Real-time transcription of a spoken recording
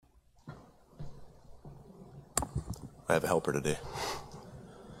I have a helper today.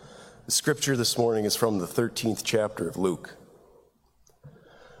 The scripture this morning is from the 13th chapter of Luke.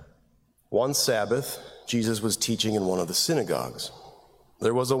 One Sabbath, Jesus was teaching in one of the synagogues.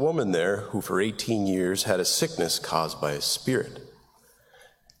 There was a woman there who for 18 years had a sickness caused by a spirit.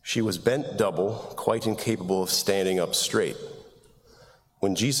 She was bent double, quite incapable of standing up straight.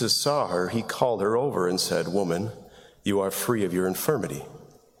 When Jesus saw her, he called her over and said, "Woman, you are free of your infirmity."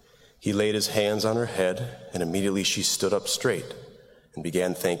 He laid his hands on her head, and immediately she stood up straight and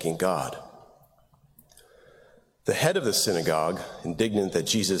began thanking God. The head of the synagogue, indignant that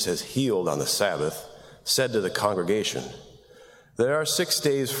Jesus has healed on the Sabbath, said to the congregation, "There are 6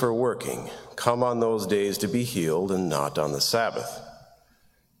 days for working. Come on those days to be healed and not on the Sabbath."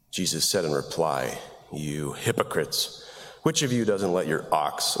 Jesus said in reply, "You hypocrites, which of you doesn't let your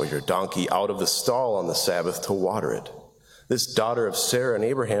ox or your donkey out of the stall on the Sabbath to water it? This daughter of Sarah and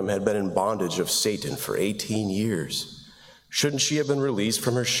Abraham had been in bondage of Satan for 18 years. Shouldn't she have been released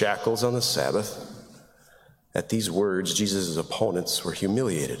from her shackles on the Sabbath?" At these words, Jesus' opponents were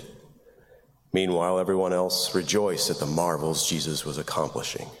humiliated. Meanwhile, everyone else rejoiced at the marvels Jesus was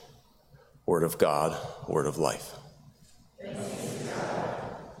accomplishing. Word of God, word of life.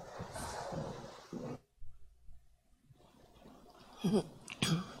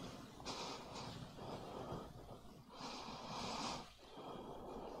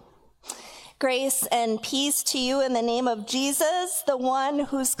 Grace and peace to you in the name of Jesus, the one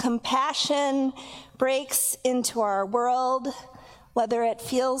whose compassion breaks into our world, whether it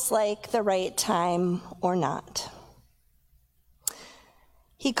feels like the right time or not.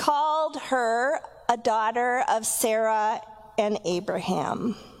 He called her a daughter of Sarah and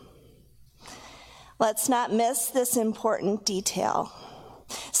Abraham. Let's not miss this important detail.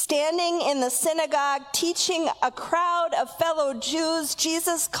 Standing in the synagogue, teaching a crowd of fellow Jews,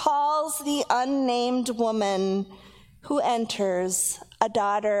 Jesus calls the unnamed woman who enters a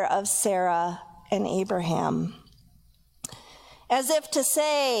daughter of Sarah and Abraham. As if to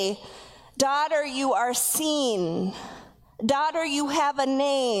say, "Daughter, you are seen. Daughter, you have a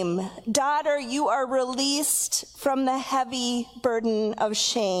name. Daughter, you are released from the heavy burden of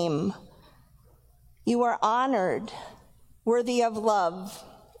shame. You are honored, worthy of love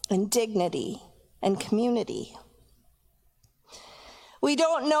and dignity and community." We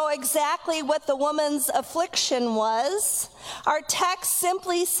don't know exactly what the woman's affliction was. Our text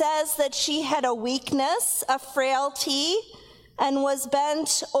simply says that she had a weakness, a frailty, and was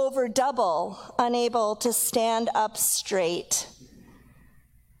bent over double, unable to stand up straight.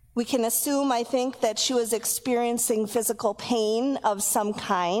 We can assume, I think, that she was experiencing physical pain of some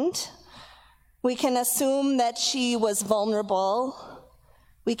kind. We can assume that she was vulnerable.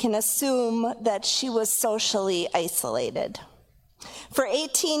 We can assume that she was socially isolated. For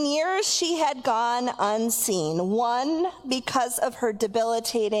 18 years, she had gone unseen. 1, because of her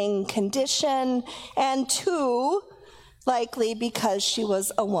debilitating condition, and 2, likely because she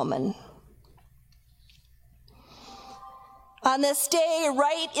was a woman. On this day,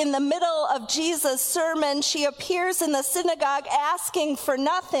 right in the middle of Jesus' sermon, she appears in the synagogue asking for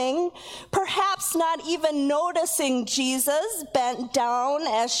nothing, perhaps not even noticing Jesus, bent down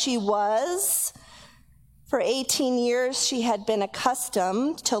as she was. For 18 years, she had been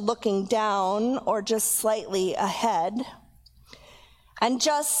accustomed to looking down or just slightly ahead. And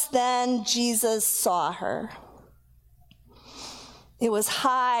just then, Jesus saw her. It was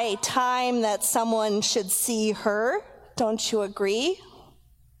high time that someone should see her. Don't you agree?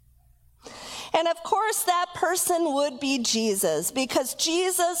 And of course, that person would be Jesus, because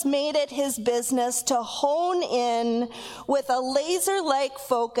Jesus made it his business to hone in with a laser-like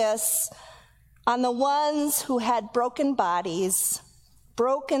focus on the ones who had broken bodies,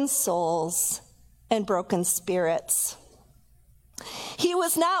 broken souls, and broken spirits. He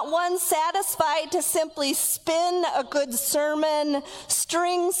was not one satisfied to simply spin a good sermon,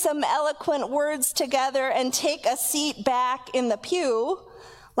 string some eloquent words together, and take a seat back in the pew,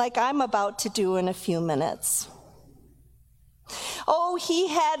 like I'm about to do in a few minutes. Oh, he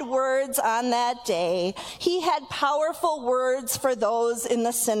had words on that day. He had powerful words for those in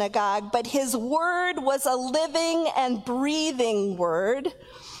the synagogue, but his word was a living and breathing word.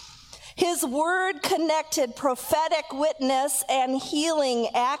 His word connected prophetic witness and healing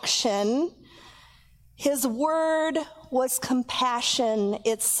action. His word was compassion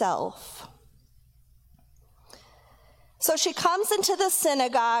itself. So she comes into the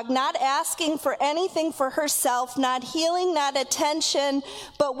synagogue, not asking for anything for herself, not healing, not attention,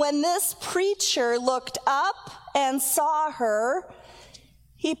 but when this preacher looked up and saw her,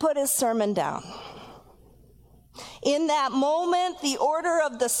 he put his sermon down. In that moment, the order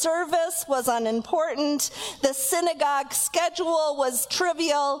of the service was unimportant. The synagogue schedule was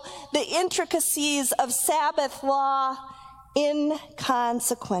trivial. The intricacies of Sabbath law,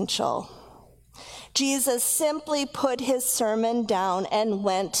 inconsequential. Jesus simply put his sermon down and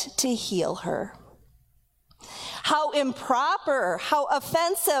went to heal her. How improper, how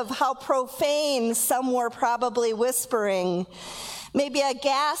offensive, how profane, some were probably whispering. Maybe a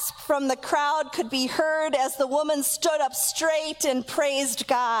gasp from the crowd could be heard as the woman stood up straight and praised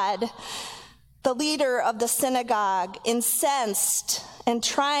God. The leader of the synagogue, incensed and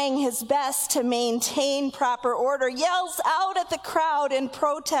trying his best to maintain proper order, yells out at the crowd in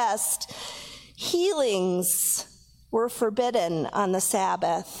protest. Healings were forbidden on the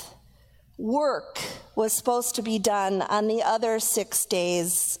Sabbath. Work was supposed to be done on the other 6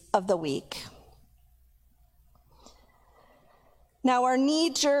 days of the week. Now, our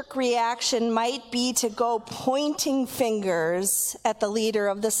knee-jerk reaction might be to go pointing fingers at the leader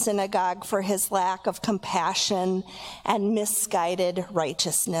of the synagogue for his lack of compassion and misguided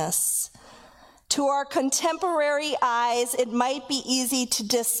righteousness. To our contemporary eyes, it might be easy to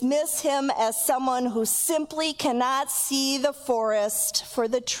dismiss him as someone who simply cannot see the forest for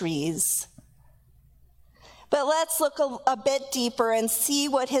the trees. But let's look a bit deeper and see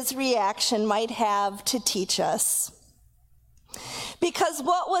what his reaction might have to teach us. Because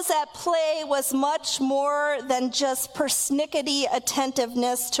what was at play was much more than just persnickety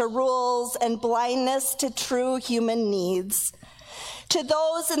attentiveness to rules and blindness to true human needs. To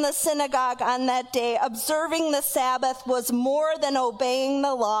those in the synagogue on that day, observing the Sabbath was more than obeying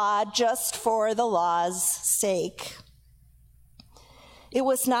the law just for the law's sake. It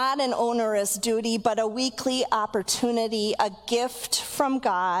was not an onerous duty, but a weekly opportunity, a gift from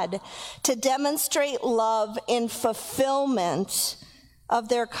God to demonstrate love in fulfillment of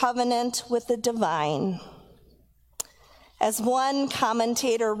their covenant with the divine. As one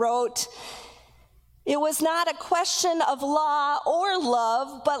commentator wrote, it was not a question of law or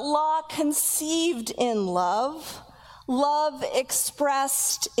love, but law conceived in love, love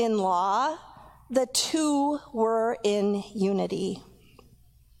expressed in law. The two were in unity.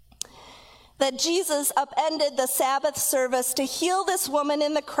 That Jesus upended the Sabbath service to heal this woman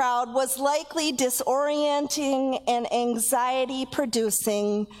in the crowd was likely disorienting and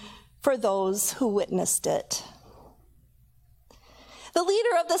anxiety-producing for those who witnessed it. The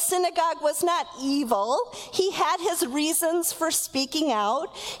leader of the synagogue was not evil. He had his reasons for speaking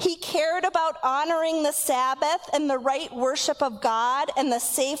out. He cared about honoring the Sabbath and the right worship of God and the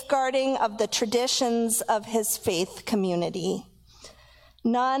safeguarding of the traditions of his faith community.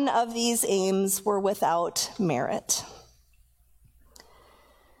 None of these aims were without merit.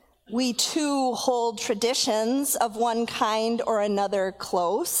 We too hold traditions of one kind or another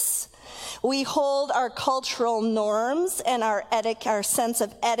close. We hold our cultural norms and our sense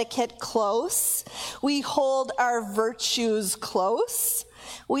of etiquette close. We hold our virtues close.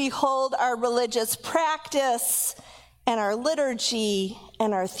 We hold our religious practice and our liturgy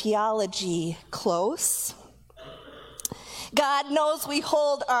and our theology close. God knows we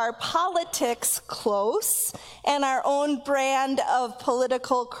hold our politics close and our own brand of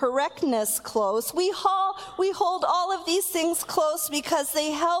political correctness close. We hold all of these things close because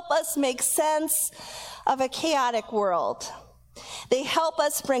they help us make sense of a chaotic world. They help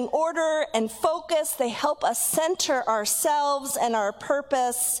us bring order and focus. They help us center ourselves and our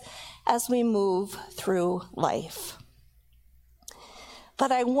purpose as we move through life.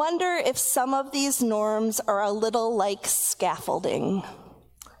 But I wonder if some of these norms are a little like scaffolding.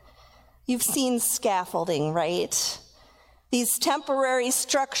 You've seen scaffolding, right? These temporary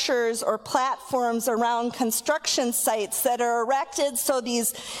structures or platforms around construction sites that are erected so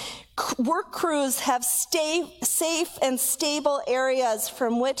these work crews have safe and stable areas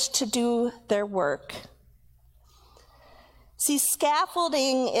from which to do their work. See,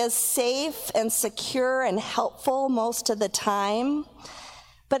 scaffolding is safe and secure and helpful most of the time,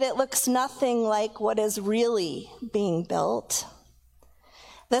 but it looks nothing like what is really being built.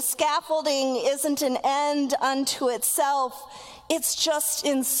 The scaffolding isn't an end unto itself. It's just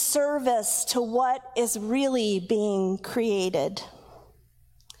in service to what is really being created.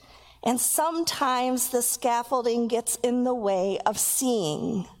 And sometimes the scaffolding gets in the way of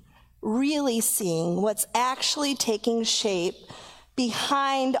really seeing what's actually taking shape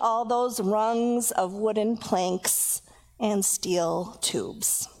behind all those rungs of wooden planks and steel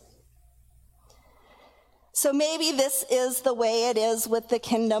tubes. So maybe this is the way it is with the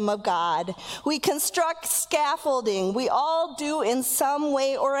kingdom of God. We construct scaffolding. We all do in some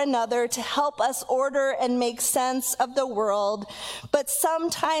way or another to help us order and make sense of the world, but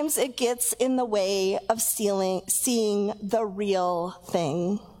sometimes it gets in the way of seeing the real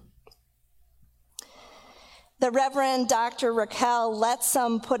thing. The Reverend Dr. Raquel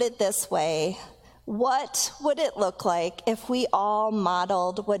Letzum put it this way: what would it look like if we all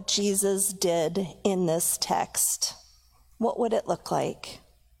modeled what Jesus did in this text? What would it look like?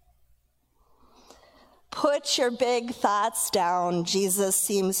 Put your big thoughts down, Jesus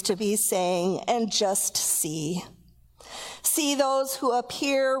seems to be saying, and just see. See those who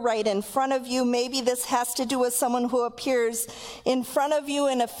appear right in front of you. Maybe this has to do with someone who appears in front of you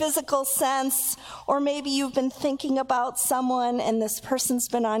in a physical sense, or maybe you've been thinking about someone and this person's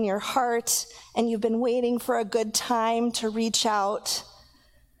been on your heart and you've been waiting for a good time to reach out.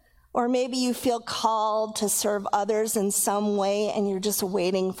 Or maybe you feel called to serve others in some way and you're just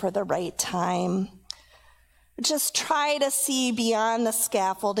waiting for the right time. Just try to see beyond the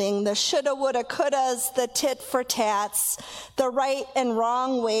scaffolding, the shoulda, woulda, couldas, the tit for tats, the right and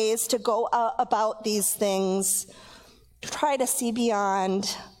wrong ways to go about these things. Try to see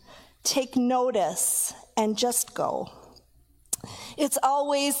beyond, take notice, and just go. It's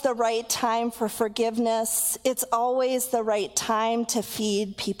always the right time for forgiveness. It's always the right time to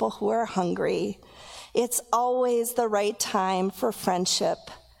feed people who are hungry. It's always the right time for friendship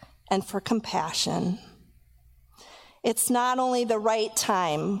and for compassion. It's not only the right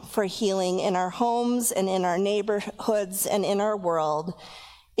time for healing in our homes and in our neighborhoods and in our world,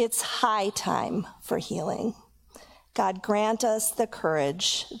 it's high time for healing. God grant us the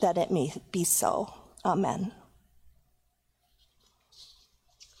courage that it may be so. Amen.